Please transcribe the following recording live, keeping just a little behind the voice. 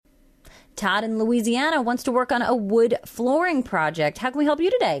Todd in Louisiana wants to work on a wood flooring project. How can we help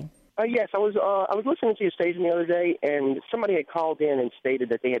you today? Yes, I was listening to your station the other day, and somebody had called in and stated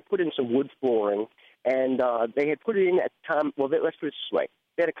that they had put in some wood flooring, and they had put it in at the time. Well, let's put it this way: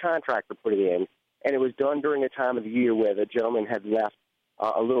 they had a contractor put it in, and it was done during a time of the year where the gentleman had left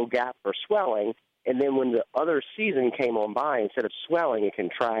a little gap for swelling, and then when the other season came on by, instead of swelling, it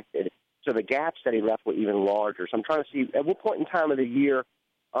contracted. So the gaps that he left were even larger. So I'm trying to see at what point in time of the year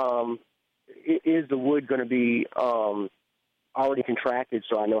is the wood going to be already contracted,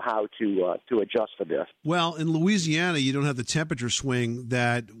 so I know how to adjust for this. Well, in Louisiana, you don't have the temperature swing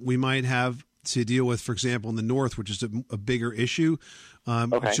that we might have to deal with, for example, in the north, which is a bigger issue.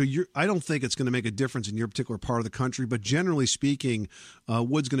 Okay. So I don't think it's going to make a difference in your particular part of the country, but generally speaking,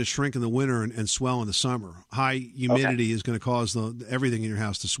 wood's going to shrink in the winter and swell in the summer. High humidity is going to cause everything in your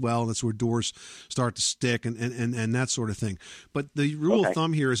house to swell, and that's where doors start to stick and that sort of thing. But the rule of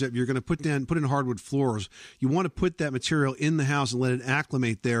thumb here is that you're going to put in hardwood floors. You want to put that material in the house and let it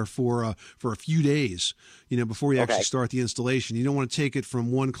acclimate there for a few days, before you actually start the installation. You don't want to take it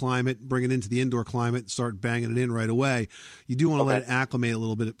from one climate, bring it into the indoor climate, and start banging it in right away. You do want to let it acclimate a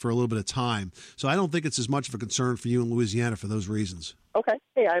little bit of time. So I don't think it's as much of a concern for you in Louisiana for those reasons. Okay.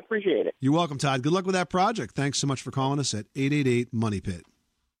 Hey, I appreciate it. You're welcome, Todd. Good luck with that project. Thanks so much for calling us at 888-MONEY-PIT.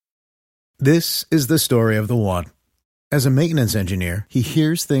 This is the story of the one. As a maintenance engineer, he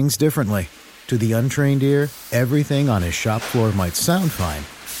hears things differently. To the untrained ear, everything on his shop floor might sound fine,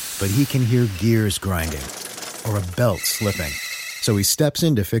 but he can hear gears grinding or a belt slipping. So he steps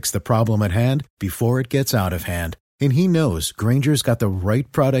in to fix the problem at hand before it gets out of hand. And he knows Grainger's got the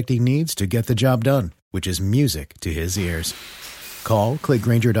right product he needs to get the job done, which is music to his ears. Call, click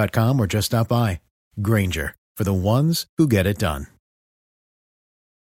Grainger.com, or just stop by. Grainger, for the ones who get it done.